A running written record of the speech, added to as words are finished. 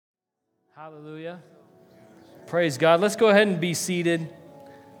Hallelujah. Praise God. Let's go ahead and be seated.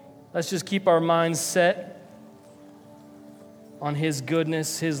 Let's just keep our minds set on His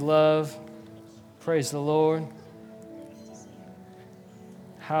goodness, His love. Praise the Lord.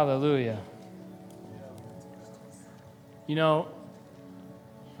 Hallelujah. You know,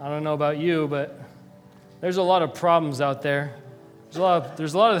 I don't know about you, but there's a lot of problems out there.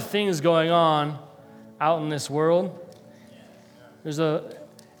 There's a lot of things going on out in this world.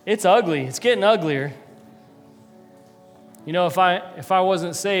 It's ugly. It's getting uglier. You know, if I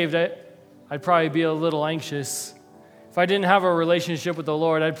wasn't saved, I'd probably be a little anxious. If I didn't have a relationship with the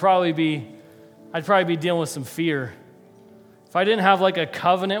Lord, I'd probably be dealing with some fear. If I didn't have like a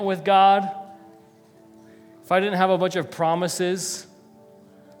covenant with God, if I didn't have a bunch of promises,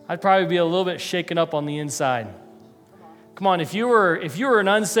 I'd probably be a little bit shaken up on the inside. Come on, if you were an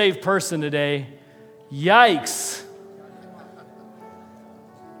unsaved person today, yikes.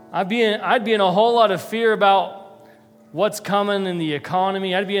 I'd be in a whole lot of fear about what's coming in the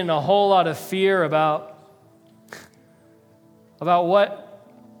economy. I'd be in a whole lot of fear about what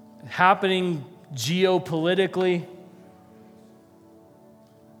happening geopolitically.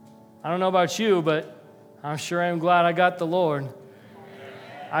 I don't know about you, but I sure am glad I got the Lord.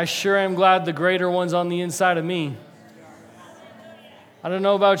 I sure am glad the greater one's on the inside of me. I don't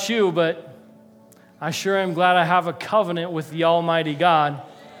know about you, but I sure am glad I have a covenant with the Almighty God.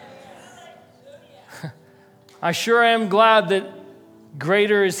 I sure am glad that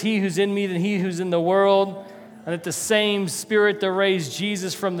greater is He who's in me than he who's in the world, and that the same Spirit that raised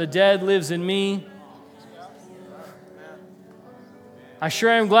Jesus from the dead lives in me. I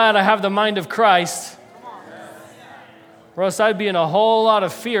sure am glad I have the mind of Christ, or else I'd be in a whole lot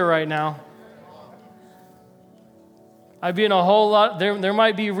of fear right now. I'd be in a whole lot, there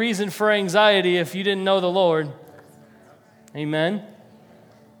might be reason for anxiety if you didn't know the Lord. Amen?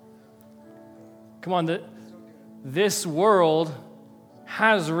 Come on, this world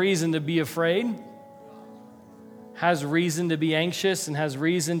has reason to be afraid, has reason to be anxious, and has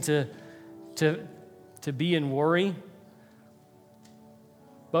reason to be in worry.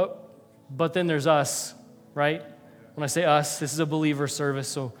 But then there's us, right? When I say us, this is a believer service,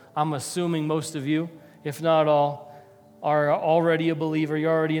 so I'm assuming most of you, if not all, are already a believer.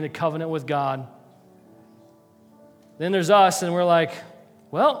 You're already in a covenant with God. Then there's us, and we're like,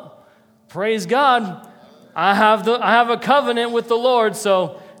 well, praise God. I have a covenant with the Lord,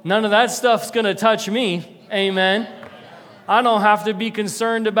 so none of that stuff's going to touch me. Amen. I don't have to be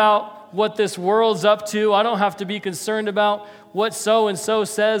concerned about what this world's up to. I don't have to be concerned about what so-and-so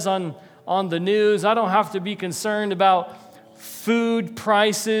says on the news. I don't have to be concerned about food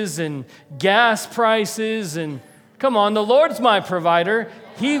prices and gas prices. And come on, the Lord's my provider.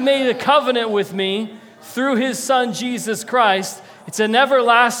 He made a covenant with me through His Son, Jesus Christ. It's an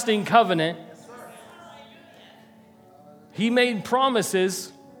everlasting covenant. He made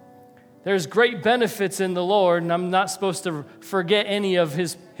promises. There's great benefits in the Lord, and I'm not supposed to forget any of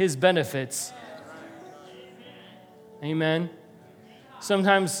His benefits. Amen.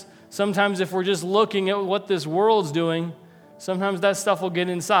 Sometimes if we're just looking at what this world's doing, sometimes that stuff will get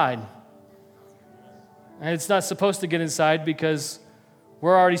inside. And it's not supposed to get inside because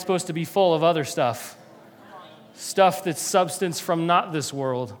we're already supposed to be full of other stuff. Stuff that's substance from not this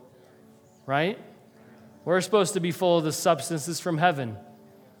world, right? We're supposed to be full of the substances from heaven.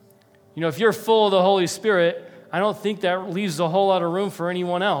 You know, if you're full of the Holy Spirit, I don't think that leaves a whole lot of room for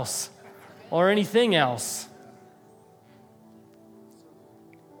anyone else or anything else.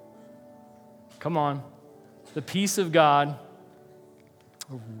 Come on. The peace of God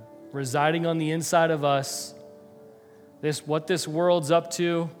residing on the inside of us, what this world's up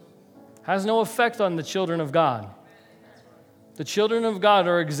to, has no effect on the children of God. The children of God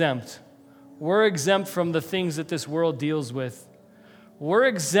are exempt. We're exempt from the things that this world deals with. We're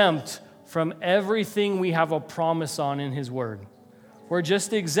exempt from everything we have a promise on in His Word. We're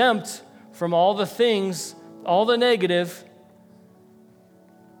just exempt from all the things, all the negative.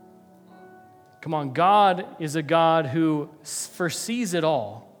 Come on, God is a God who foresees it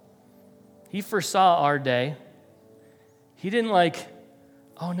all. He foresaw our day. He didn't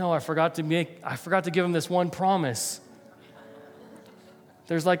oh no, I forgot to give Him this one promise.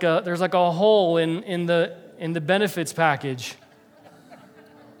 There's like a hole in the benefits package.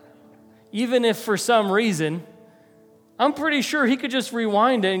 Even if for some reason, I'm pretty sure He could just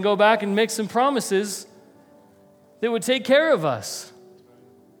rewind it and go back and make some promises that would take care of us.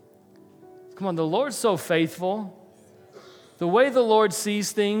 Come on, the Lord's so faithful. The way the Lord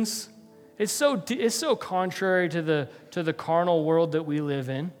sees things, it's so contrary to the carnal world that we live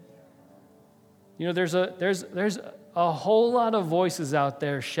in. You know, there's a whole lot of voices out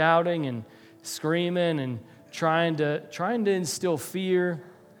there shouting and screaming and trying to instill fear.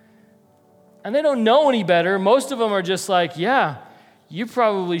 And they don't know any better. Most of them are just like, yeah, you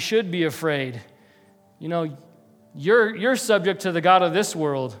probably should be afraid. You know, you're subject to the God of this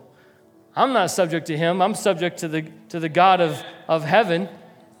world. I'm not subject to him. I'm subject to the God of heaven.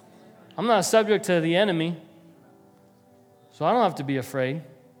 I'm not subject to the enemy. So I don't have to be afraid.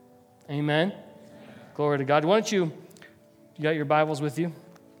 Amen. Glory to God. Why don't you got your Bibles with you?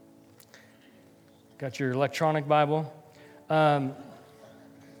 Got your electronic Bible?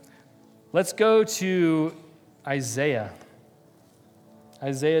 Let's go to Isaiah.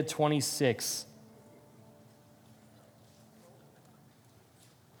 Isaiah 26.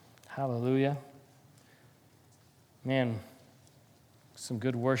 Hallelujah. Man, some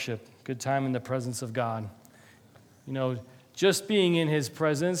good worship, good time in the presence of God. You know, just being in his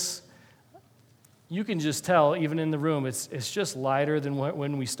presence, you can just tell, even in the room, it's just lighter than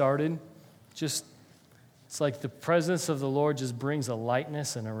when we started. It's like the presence of the Lord just brings a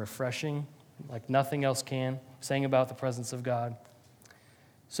lightness and a refreshing, like nothing else can, saying about the presence of God.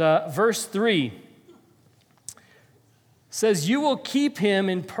 So verse 3 says, "You will keep him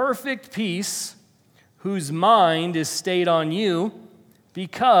in perfect peace, whose mind is stayed on you,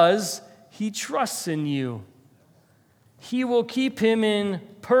 because he trusts in you. He will keep him in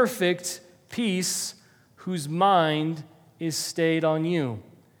perfect peace, whose mind is stayed on you."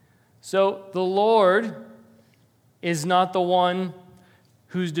 So the Lord is not the one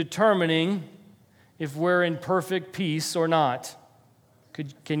who's determining if we're in perfect peace or not.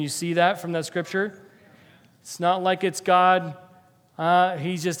 Can you see that from that scripture? It's not like it's God,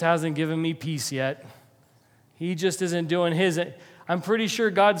 he just hasn't given me peace yet. He just isn't doing his. I'm pretty sure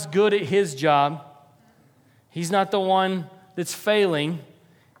God's good at his job. He's not the one that's failing.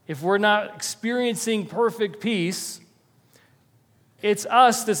 If we're not experiencing perfect peace, it's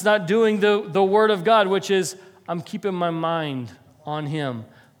us that's not doing the word of God, which is, I'm keeping my mind on him.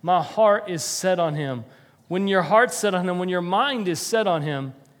 My heart is set on him. When your heart's set on him, when your mind is set on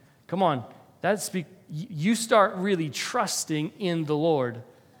him, come on, you start really trusting in the Lord.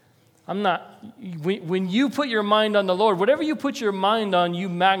 When you put your mind on the Lord, whatever you put your mind on, you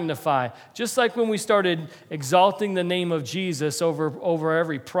magnify. Just like when we started exalting the name of Jesus over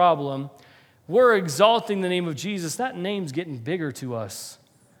every problem, we're exalting the name of Jesus. That name's getting bigger to us.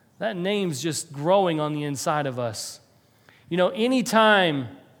 That name's just growing on the inside of us. You know, anytime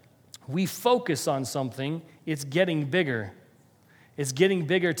we focus on something, it's getting bigger. It's getting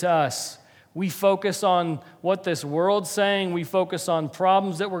bigger to us. We focus on what this world's saying. We focus on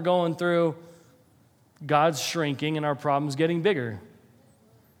problems that we're going through. God's shrinking and our problem's getting bigger.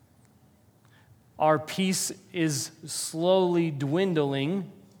 Our peace is slowly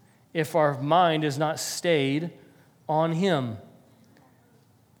dwindling if our mind is not stayed on him.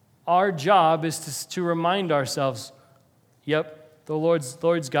 Our job is to remind ourselves, yep, the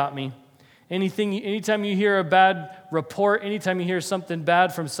Lord's got me. Anytime you hear a bad report, anytime you hear something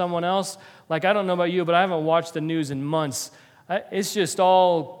bad from someone else, like I don't know about you, but I haven't watched the news in months. It's just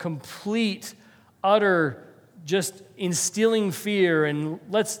all complete, utter, just instilling fear, and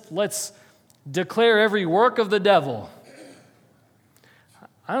let's declare every work of the devil.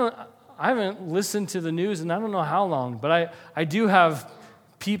 I haven't listened to the news, and I don't know how long, but I do have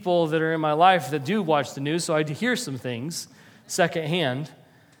people that are in my life that do watch the news, so I hear some things secondhand.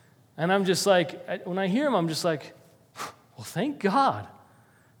 And I'm just like, when I hear them, I'm just like, well, thank God.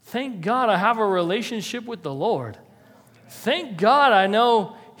 Thank God I have a relationship with the Lord. Thank God I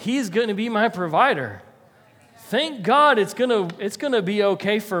know he's going to be my provider. Thank God it's going to be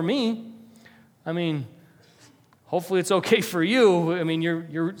okay for me. I mean, hopefully it's okay for you. I mean,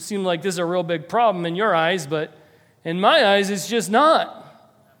 you seem like this is a real big problem in your eyes, but in my eyes, it's just not.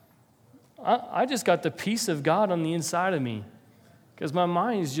 I just got the peace of God on the inside of me because my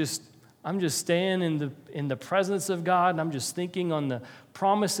mind is I'm just staying in the presence of God, and I'm just thinking on the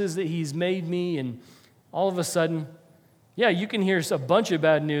promises that he's made me, and all of a sudden, yeah, you can hear a bunch of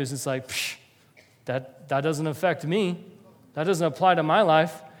bad news. It's like, that doesn't affect me. That doesn't apply to my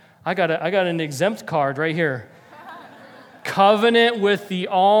life. I got an exempt card right here. Covenant with the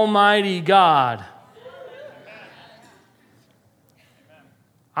Almighty God.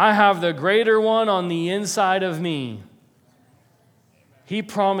 I have the greater one on the inside of me. He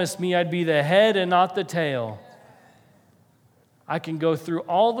promised me I'd be the head and not the tail. I can go through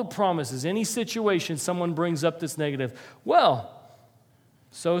all the promises, any situation someone brings up that's negative. Well,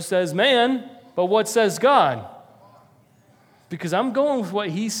 so says man, but what says God? Because I'm going with what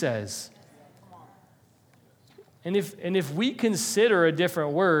he says. And if we consider a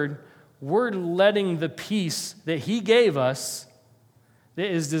different word, we're letting the peace that he gave us, that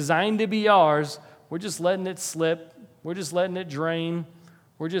is designed to be ours, we're just letting it slip. We're just letting it drain.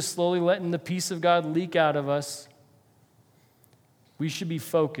 We're just slowly letting the peace of God leak out of us. We should be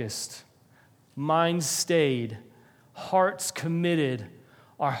focused, minds stayed, hearts committed,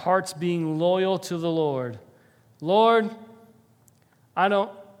 our hearts being loyal to the Lord. Lord, I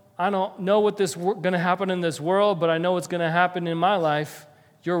don't know what this going to happen in this world, but I know what's going to happen in my life.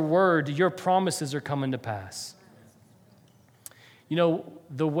 Your word, your promises are coming to pass. You know,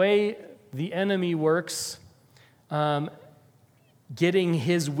 the way the enemy works, getting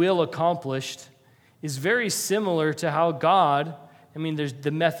his will accomplished, is very similar to how God, there's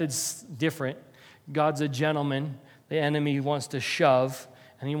the method's different. God's a gentleman. The enemy wants to shove,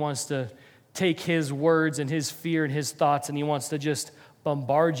 and he wants to take his words and his fear and his thoughts, and he wants to just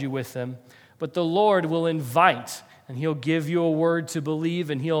bombard you with them. But the Lord will invite, and he'll give you a word to believe,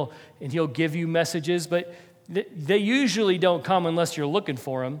 and he'll give you messages, but they usually don't come unless you're looking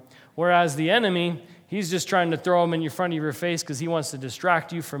for them. Whereas the enemy, he's just trying to throw them in front of your face because he wants to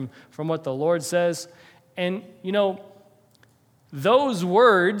distract you from what the Lord says. And, those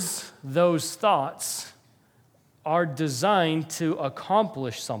words, those thoughts are designed to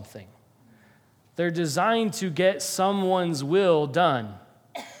accomplish something. They're designed to get someone's will done.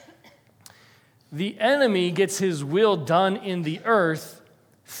 The enemy gets his will done in the earth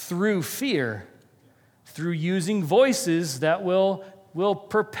through fear, through using voices that will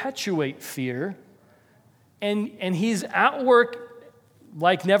perpetuate fear. And he's at work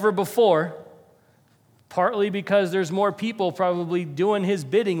like never before, partly because there's more people probably doing his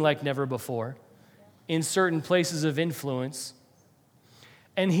bidding like never before in certain places of influence.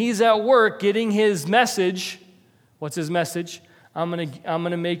 And he's at work getting his message. What's his message? I'm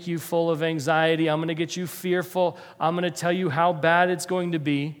gonna make you full of anxiety. I'm gonna get you fearful. I'm gonna tell you how bad it's going to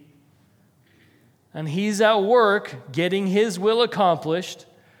be. And he's at work getting his will accomplished.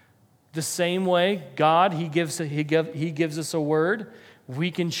 The same way God, he gives us a word.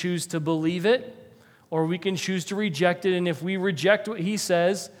 We can choose to believe it, or we can choose to reject it. And if we reject what he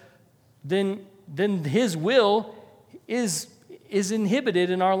says, then his will is inhibited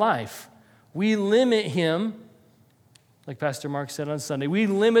in our life. We limit him, like Pastor Mark said on Sunday. We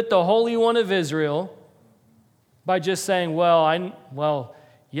limit the Holy One of Israel by just saying, I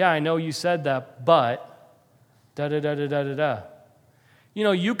know you said that, but da-da-da-da-da-da-da.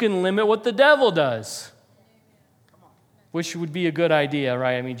 You can limit what the devil does, which would be a good idea,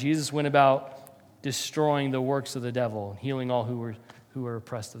 right? Jesus went about destroying the works of the devil, healing all who were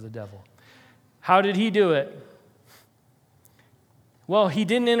oppressed of the devil. How did he do it? Well, he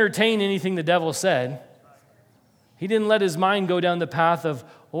didn't entertain anything the devil said. He didn't let his mind go down the path of,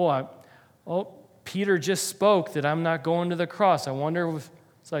 Peter just spoke that I'm not going to the cross. I wonder if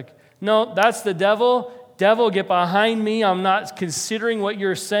it's like, no, that's the devil. Devil, get behind me. I'm not considering what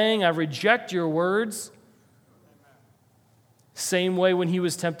you're saying. I reject your words. Same way when he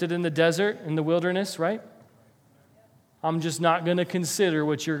was tempted in the desert, in the wilderness, right? I'm just not going to consider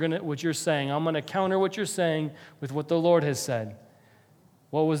what you're saying. I'm going to counter what you're saying with what the Lord has said.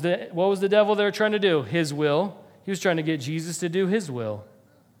 What was the devil there trying to do? His will. He was trying to get Jesus to do his will.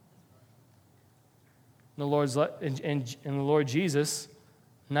 And the Lord Jesus,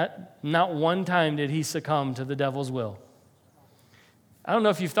 not one time did he succumb to the devil's will. I don't know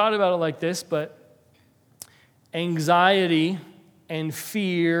if you've thought about it like this, but anxiety and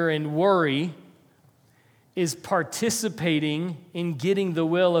fear and worry is participating in getting the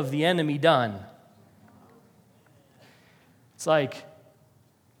will of the enemy done. It's like,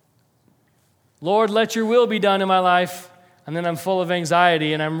 Lord, let your will be done in my life, and then I'm full of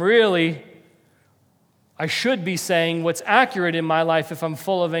anxiety, and I should be saying what's accurate in my life if I'm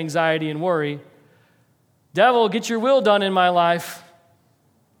full of anxiety and worry. Devil, get your will done in my life.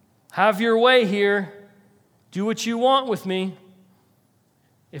 Have your way here. Do what you want with me.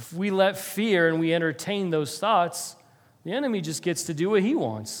 If we let fear and we entertain those thoughts, the enemy just gets to do what he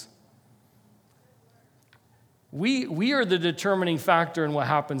wants. We are the determining factor in what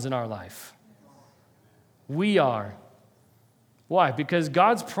happens in our life. We are. Why? Because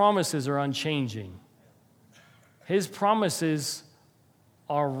God's promises are unchanging. His promises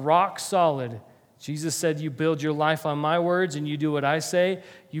are rock solid. Jesus said, you build your life on my words and you do what I say,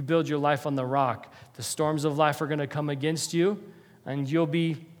 you build your life on the rock. The storms of life are going to come against you, and you'll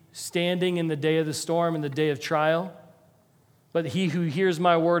be standing in the day of the storm, in the day of trial. But he who hears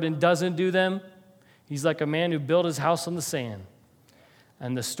my word and doesn't do them, he's like a man who built his house on the sand.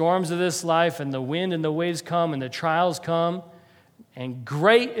 And the storms of this life and the wind and the waves come and the trials come, and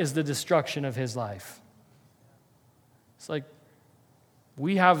great is the destruction of his life. It's like,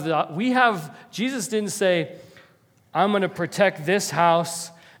 Jesus didn't say, I'm going to protect this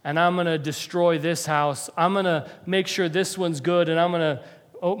house and I'm going to destroy this house. I'm going to make sure this one's good and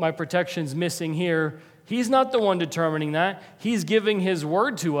my protection's missing here. He's not the one determining that. He's giving his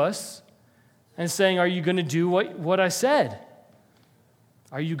word to us and saying, are you going to do what I said?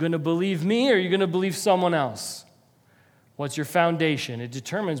 Are you going to believe me or are you going to believe someone else? What's your foundation? It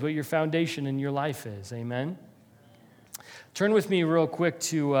determines what your foundation in your life is. Amen? Turn with me real quick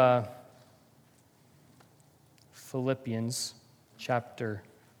to Philippians chapter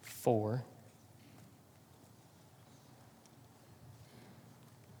 4.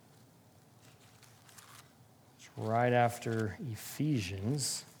 It's right after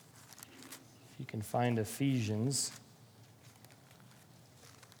Ephesians. If you can find Ephesians.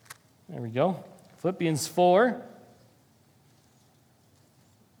 There we go. Philippians 4.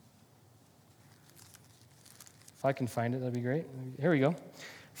 If I can find it, that'd be great. Here we go.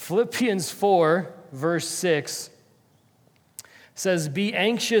 Philippians 4, verse 6 says, be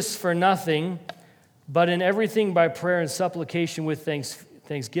anxious for nothing, but in everything by prayer and supplication with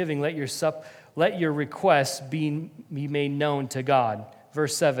thanksgiving, let your requests be made known to God.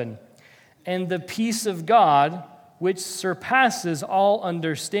 Verse 7, and the peace of God, which surpasses all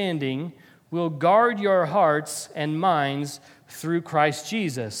understanding, will guard your hearts and minds through Christ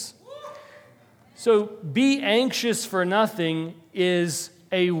Jesus. So, be anxious for nothing is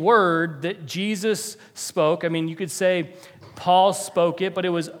a word that Jesus spoke. I mean, you could say Paul spoke it, but it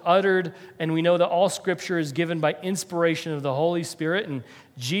was uttered, and we know that all Scripture is given by inspiration of the Holy Spirit, and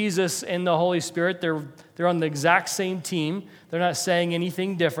Jesus and the Holy Spirit, they're on the exact same team. They're not saying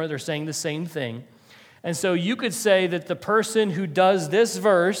anything different. They're saying the same thing. And so you could say that the person who does this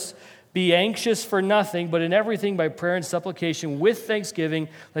verse, be anxious for nothing, but in everything by prayer and supplication with thanksgiving,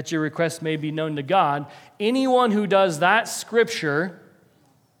 let your requests may be known to God. Anyone who does that scripture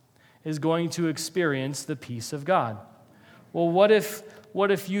is going to experience the peace of God. Well, what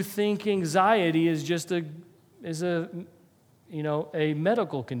if you think anxiety is just a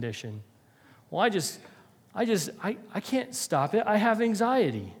medical condition? Well, I can't stop it. I have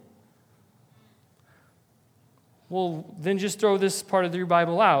anxiety. Well, then just throw this part of your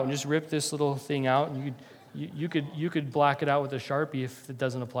Bible out and just rip this little thing out, and you could black it out with a Sharpie if it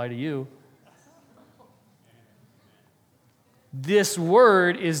doesn't apply to you. This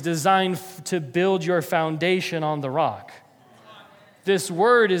word is designed to build your foundation on the rock. This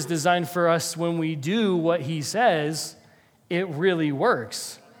word is designed for us when we do what he says, it really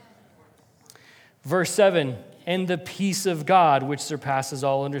works. Verse 7, and the peace of God, which surpasses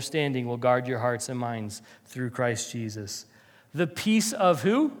all understanding, will guard your hearts and minds through Christ Jesus. The peace of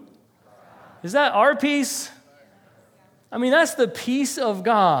who? Is that our peace? I mean, that's the peace of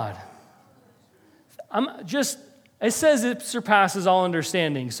God. It says it surpasses all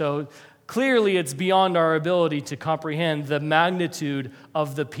understanding, so clearly it's beyond our ability to comprehend the magnitude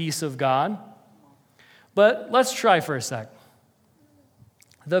of the peace of God. But let's try for a sec.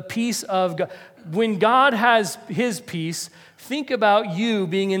 The peace of God. When God has his peace, think about you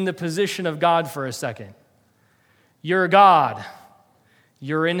being in the position of God for a second. You're God.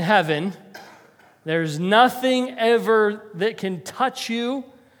 You're in heaven. There's nothing ever that can touch you.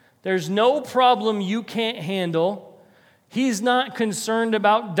 There's no problem you can't handle. He's not concerned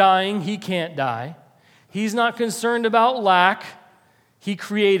about dying. He can't die. He's not concerned about lack. He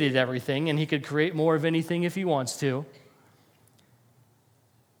created everything, and he could create more of anything if he wants to.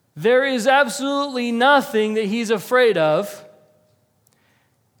 There is absolutely nothing that he's afraid of.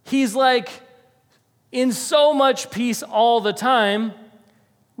 He's like in so much peace all the time,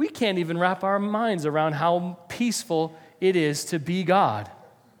 we can't even wrap our minds around how peaceful it is to be God.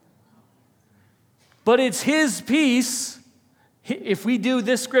 But it's his peace. If we do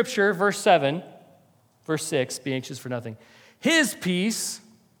this scripture, verse 7, verse 6, be anxious for nothing. His peace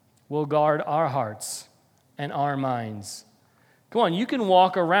will guard our hearts and our minds. Come on, you can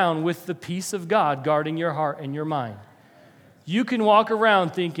walk around with the peace of God guarding your heart and your mind. You can walk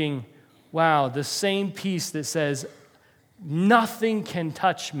around thinking, wow, the same peace that says, nothing can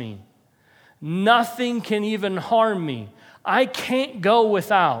touch me. Nothing can even harm me. I can't go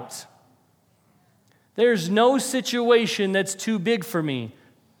without. There's no situation that's too big for me.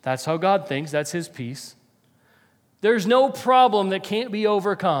 That's how God thinks. That's his peace. There's no problem that can't be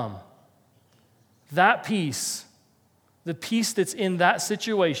overcome. That peace, the peace that's in that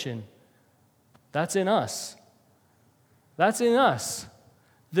situation, that's in us. That's in us.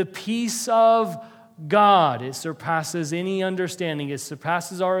 The peace of God, it surpasses any understanding. It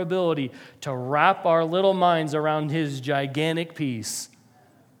surpasses our ability to wrap our little minds around his gigantic peace.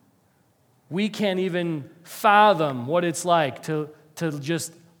 We can't even fathom what it's like to to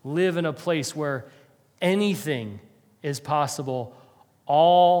just live in a place where anything is possible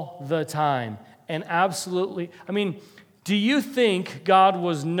all the time. And absolutely, do you think God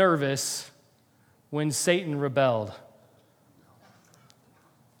was nervous when Satan rebelled?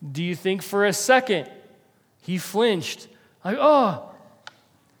 Do you think for a second he flinched? Like, oh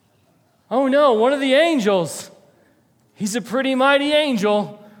no, one of the angels. He's a pretty mighty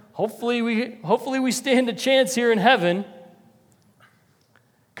angel. Hopefully we stand a chance here in heaven.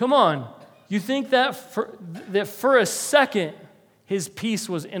 Come on. You think that for a second his peace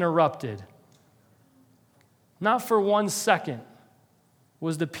was interrupted? Not for 1 second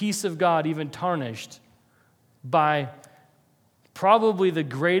was the peace of God even tarnished by probably the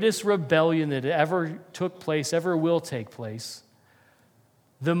greatest rebellion that ever took place, ever will take place.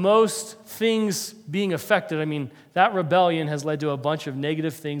 The most things being affected. That rebellion has led to a bunch of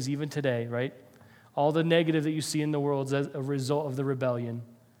negative things even today, right? All the negative that you see in the world is as a result of the rebellion.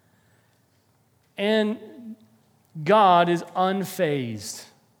 And God is unfazed.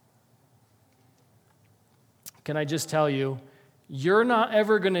 Can I just tell you, you're not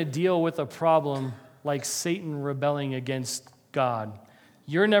ever going to deal with a problem like Satan rebelling against God.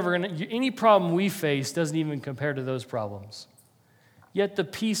 You're never going to, any problem we face doesn't even compare to those problems. Yet the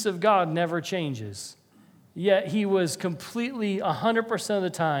peace of God never changes. Yet he was completely 100% of the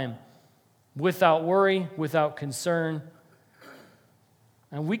time without worry, without concern.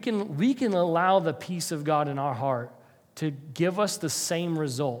 And we can allow the peace of God in our heart to give us the same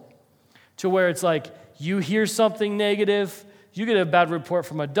result. To where it's like you hear something negative, you get a bad report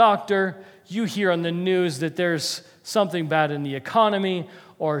from a doctor, you hear on the news that there's something bad in the economy,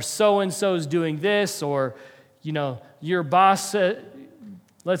 or so-and-so's doing this, or, your boss,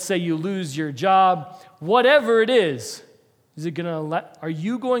 let's say you lose your job, whatever it is are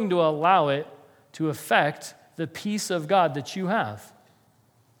you going to allow it to affect the peace of God that you have?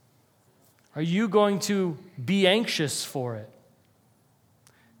 Are you going to be anxious for it?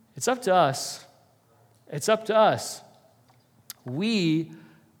 It's up to us. It's up to us. We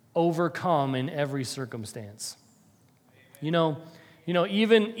overcome in every circumstance. Even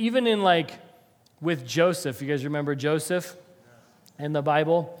in with Joseph, you guys remember Joseph in the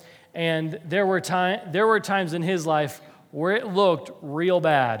Bible? And there were times in his life where it looked real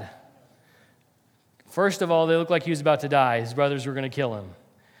bad. First of all, they looked like he was about to die. His brothers were going to kill him.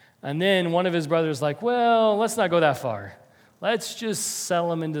 And then one of his brothers like, well, let's not go that far. Let's just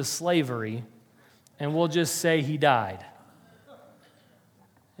sell him into slavery, and we'll just say he died.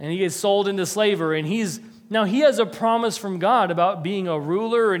 And he gets sold into slavery, and he has a promise from God about being a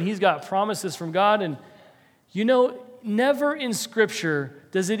ruler, and he's got promises from God. And never in Scripture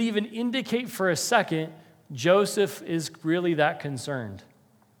does it even indicate for a second Joseph is really that concerned.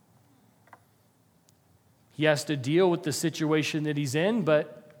 He has to deal with the situation that he's in,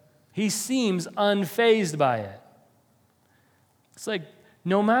 but he seems unfazed by it. It's like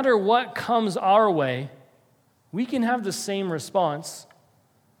no matter what comes our way, we can have the same response.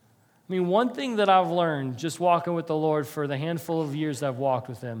 One thing that I've learned just walking with the Lord for the handful of years I've walked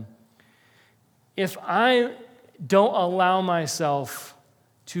with him, if I don't allow myself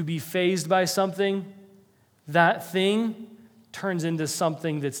to be fazed by something, that thing turns into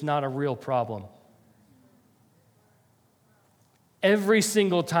something that's not a real problem. Every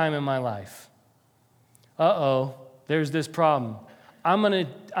single time in my life, there's this problem. I'm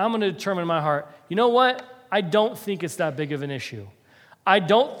gonna determine in my heart, you know what? I don't think it's that big of an issue. I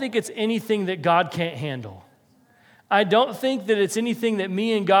don't think it's anything that God can't handle. I don't think that it's anything that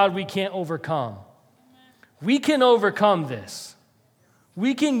me and God, we can't overcome. We can overcome this.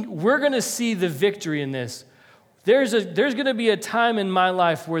 We're going to see the victory in this. There's going to be a time in my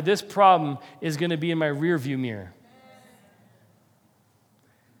life where this problem is going to be in my rearview mirror.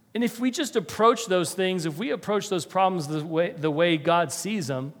 And if we just approach those things, if we approach those problems the way God sees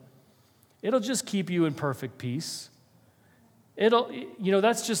them, it'll just keep you in perfect peace.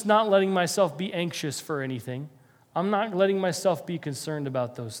 That's just not letting myself be anxious for anything. I'm not letting myself be concerned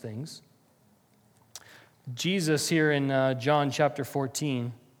about those things. Jesus here in John chapter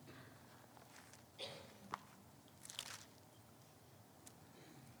 14,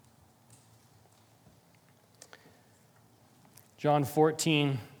 John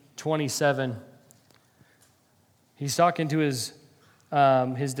 14:27. He's talking to his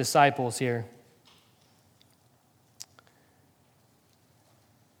disciples here.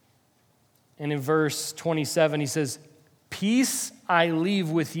 And in verse 27, he says, "Peace I leave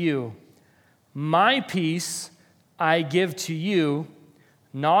with you. My peace I give to you.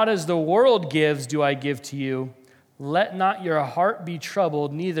 Not as the world gives do I give to you. Let not your heart be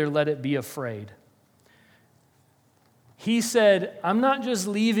troubled, neither let it be afraid." He said, I'm not just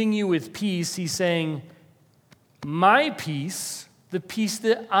leaving you with peace. He's saying, my peace, the peace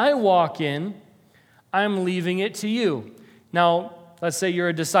that I walk in, I'm leaving it to you. Now, let's say you're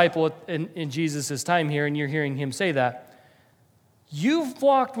a disciple in Jesus' time here and you're hearing him say that. You've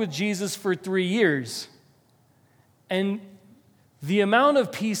walked with Jesus for 3 years, and the amount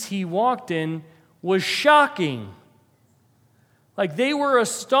of peace he walked in was shocking. Like, they were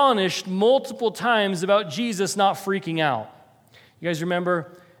astonished multiple times about Jesus not freaking out. You guys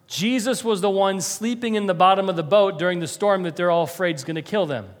remember? Jesus was the one sleeping in the bottom of the boat during the storm that they're all afraid is going to kill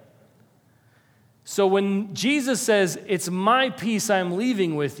them. So when Jesus says, it's my peace I'm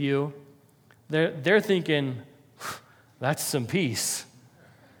leaving with you, they're thinking, that's some peace.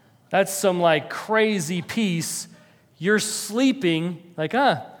 That's some like crazy peace. You're sleeping, like,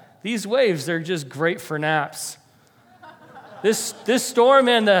 these waves, they're just great for naps. This storm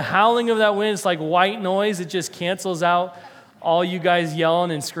and the howling of that wind, it's like white noise. It just cancels out all you guys yelling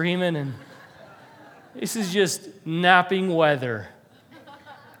and screaming. And this is just napping weather.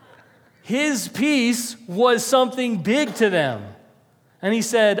 His peace was something big to them. And he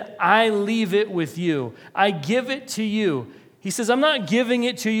said, I leave it with you. I give it to you. He says, I'm not giving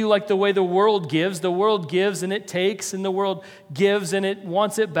it to you like the way the world gives. The world gives and it takes, and the world gives and it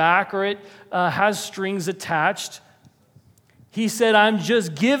wants it back, or it has strings attached. He said, I'm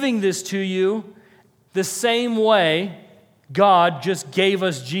just giving this to you the same way God just gave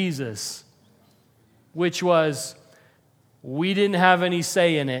us Jesus, which was, we didn't have any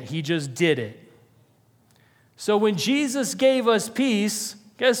say in it. He just did it. So when Jesus gave us peace,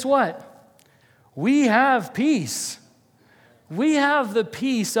 guess what? We have peace. We have the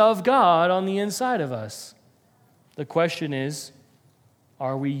peace of God on the inside of us. The question is,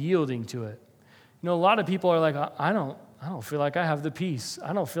 are we yielding to it? You know, a lot of people are like, I don't feel like I have the peace.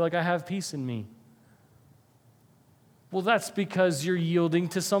 I don't feel like I have peace in me. Well, that's because you're yielding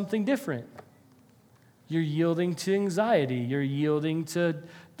to something different. You're yielding to anxiety. You're yielding to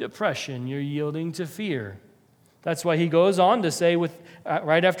depression. You're yielding to fear. That's why he goes on to say,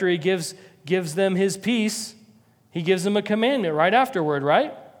 right after he gives them his peace, he gives them a commandment right afterward,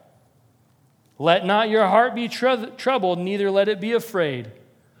 right? Let not your heart be troubled, neither let it be afraid.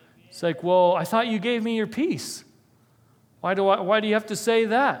 It's like, well, I thought you gave me your peace. Why do you have to say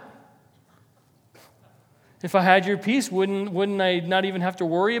that? If I had your peace, wouldn't I not even have to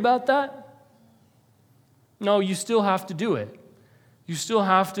worry about that? No, you still have to do it. You still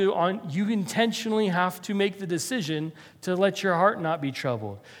have to, you intentionally have to make the decision to let your heart not be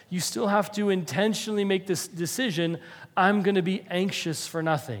troubled. You still have to intentionally make this decision, I'm going to be anxious for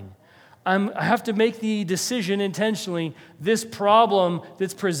nothing. I have to make the decision intentionally, this problem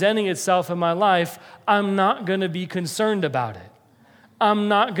that's presenting itself in my life, I'm not going to be concerned about it. I'm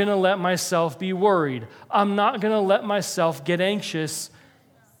not going to let myself be worried. I'm not going to let myself get anxious.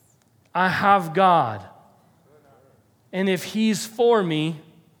 I have God. And if he's for me,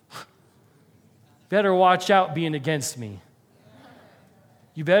 better watch out being against me.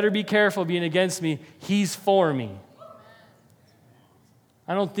 You better be careful being against me. He's for me.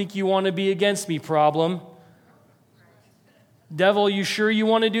 I don't think you want to be against me, problem. Devil, you sure you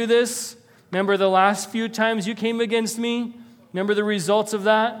want to do this? Remember the last few times you came against me? Remember the results of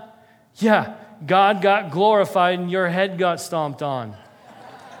that? Yeah, God got glorified and your head got stomped on.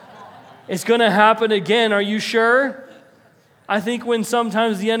 It's going to happen again, are you sure? I think when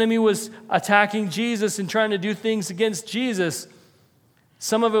sometimes the enemy was attacking Jesus and trying to do things against Jesus,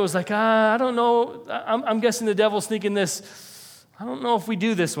 some of it was like, I don't know. I'm guessing the devil's thinking this, I don't know if we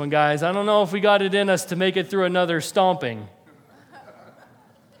do this one, guys. I don't know if we got it in us to make it through another stomping.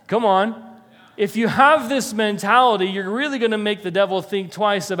 Come on. If you have this mentality, you're really going to make the devil think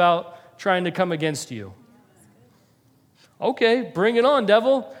twice about trying to come against you. Okay, bring it on,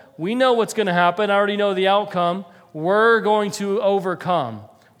 devil. We know what's going to happen. I already know the outcome. We're going to overcome.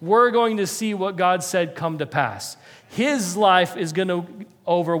 We're going to see what God said come to pass. His life is going to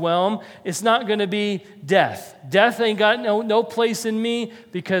overwhelm. It's not going to be death. Death ain't got no place in me,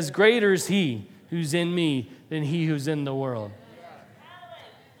 because greater is he who's in me than he who's in the world.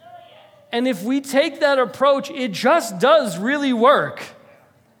 And if we take that approach, it just does really work.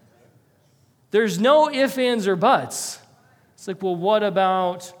 There's no ifs, ands, or buts. It's like, well, what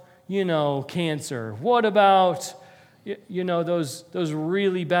about, cancer? What about, those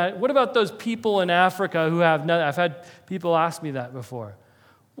really bad, what about those people in Africa who have nothing? I've had people ask me that before.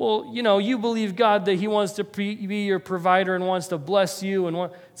 Well, you believe God that he wants to be your provider and wants to bless you.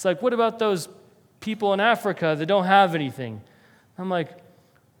 It's like, what about those people in Africa that don't have anything? I'm like,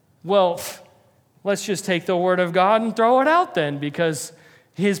 well, let's just take the word of God and throw it out then, because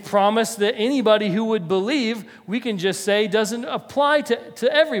His promise that anybody who would believe, we can just say, doesn't apply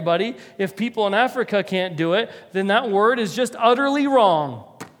to everybody. If people in Africa can't do it, then that word is just utterly wrong.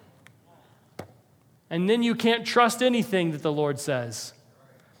 And then you can't trust anything that the Lord says.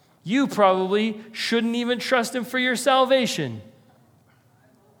 You probably shouldn't even trust Him for your salvation.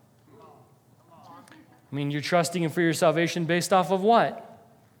 I mean, you're trusting Him for your salvation based off of what?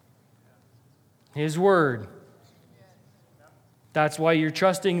 His word. That's why you're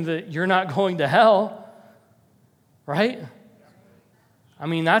trusting that you're not going to hell, right? I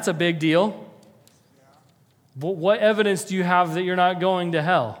mean, that's a big deal. But what evidence do you have that you're not going to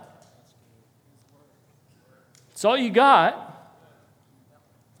hell? It's all you got.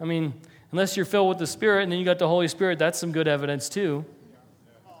 I mean, unless you're filled with the Spirit and then you got the Holy Spirit, that's some good evidence too.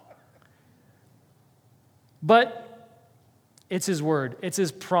 But it's His word. It's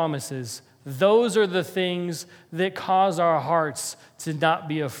His promises. Those are the things that cause our hearts to not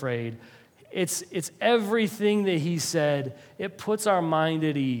be afraid. It's everything that He said. It puts our mind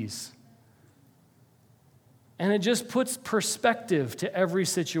at ease. And it just puts perspective to every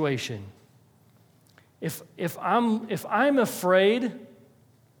situation. If I'm afraid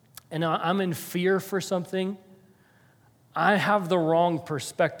and I'm in fear for something, I have the wrong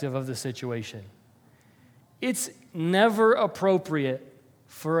perspective of the situation. It's never appropriate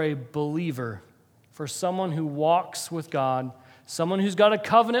for a believer, for someone who walks with God, someone who's got a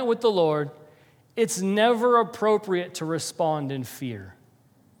covenant with the Lord, it's never appropriate to respond in fear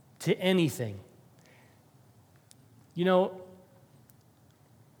to anything. You know,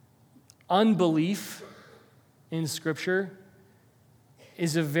 unbelief in Scripture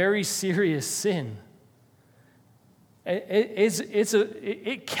is a very serious sin.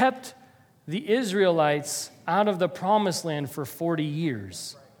 It kept the Israelites out of the promised land for 40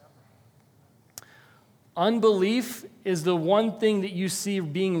 years. Unbelief is the one thing that you see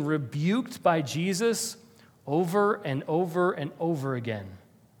being rebuked by Jesus over and over and over again.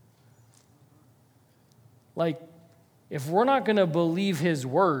 Like, if we're not going to believe His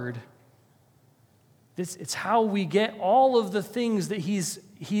word, it's how we get all of the things that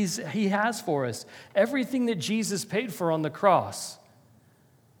He has for us. Everything that Jesus paid for on the cross,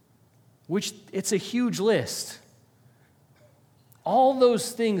 which it's a huge list. All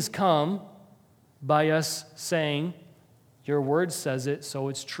those things come by us saying, your word says it, so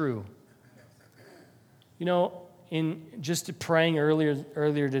it's true. You know, in just praying earlier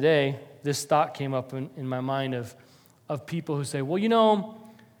today, this thought came up in my mind of people who say, well, you know,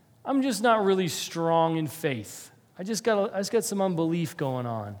 I'm just not really strong in faith. I just got some unbelief going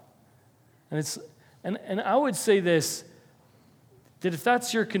on. And I would say this, that if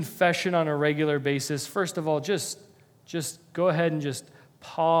that's your confession on a regular basis, first of all, just go ahead and just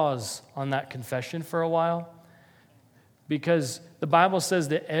pause on that confession for a while. Because the Bible says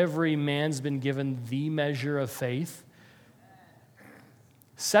that every man's been given the measure of faith.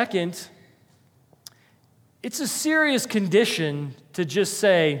 Second, it's a serious condition to just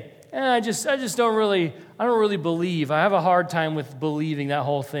say, I don't really believe. I have a hard time with believing that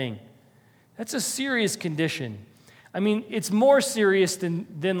whole thing. That's a serious condition. I mean, it's more serious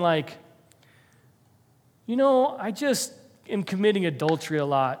than like, you know, I just am committing adultery a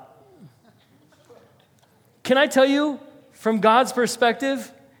lot. Can I tell you, from God's perspective,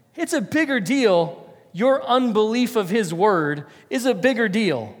 it's a bigger deal. Your unbelief of His word is a bigger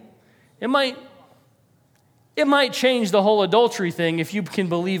deal. It might change the whole adultery thing if you can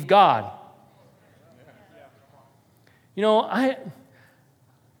believe God. You know,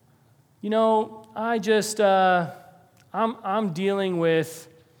 I'm dealing with,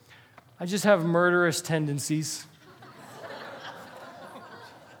 I just have murderous tendencies.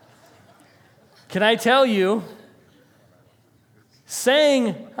 Can I tell you,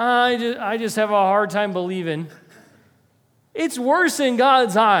 saying, I just have a hard time believing, it's worse in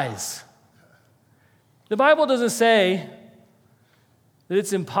God's eyes. The Bible doesn't say that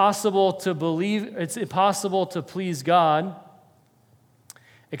it's impossible to believe, it's impossible to please God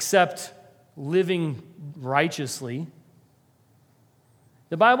except living righteously.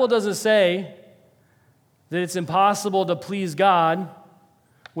 The Bible doesn't say that it's impossible to please God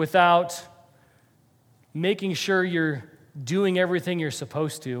without making sure you're doing everything you're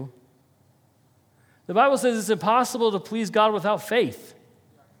supposed to. The Bible says it's impossible to please God without faith.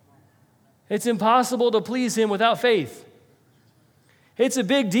 It's impossible to please Him without faith. It's a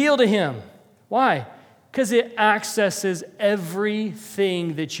big deal to Him. Why? Because it accesses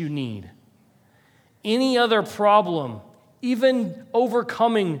everything that you need. Any other problem, even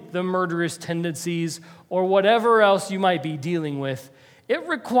overcoming the murderous tendencies or whatever else you might be dealing with, it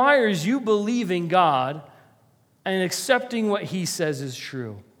requires you believing God and accepting what he says is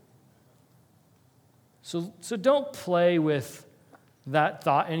true. So don't play with that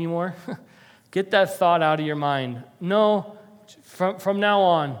thought anymore. Get that thought out of your mind. No, from now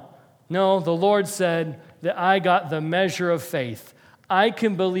on, no, the Lord said that I got the measure of faith. I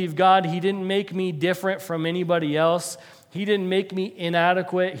can believe God. He didn't make me different from anybody else. He didn't make me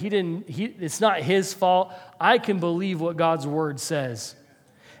inadequate. It's not his fault. I can believe what God's word says.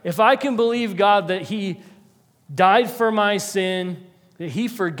 If I can believe God that he died for my sin, that he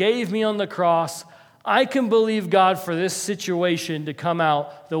forgave me on the cross, I can believe God for this situation to come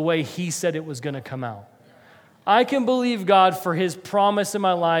out the way he said it was going to come out. I can believe God for his promise in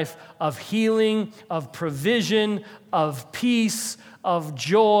my life of healing, of provision, of peace, of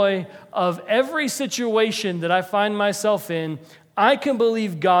joy, of every situation that I find myself in. I can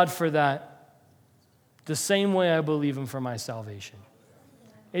believe God for that the same way I believe him for my salvation.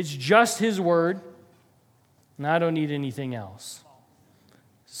 It's just his word, and I don't need anything else.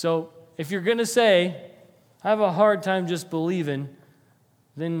 So if you're going to say, I have a hard time just believing,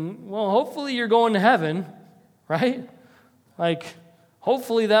 then, well, hopefully you're going to heaven, right? Like,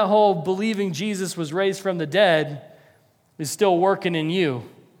 hopefully that whole believing Jesus was raised from the dead is still working in you.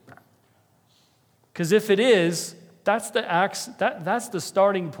 Because if it is, that's the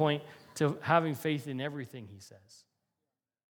starting point to having faith in everything he says.